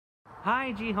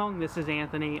Hi Gihong, this is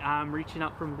Anthony. I'm reaching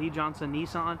out from Lee Johnson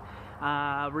Nissan.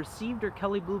 Received your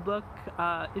Kelly Blue Book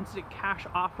instant cash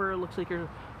offer. Looks like you're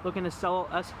looking to sell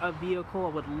us a vehicle. I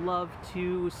would love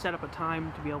to set up a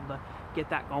time to be able to get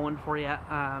that going for you.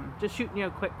 Just shooting you a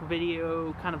quick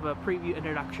video, kind of a preview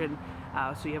introduction,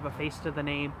 so you have a face to the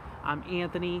name. I'm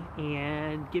Anthony,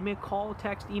 and give me a call,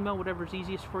 text, email, whatever's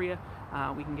easiest for you.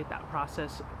 We can get that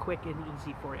process quick and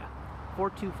easy for you.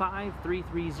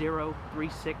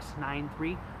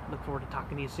 425-330-3693. Look forward to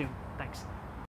talking to you soon. Thanks.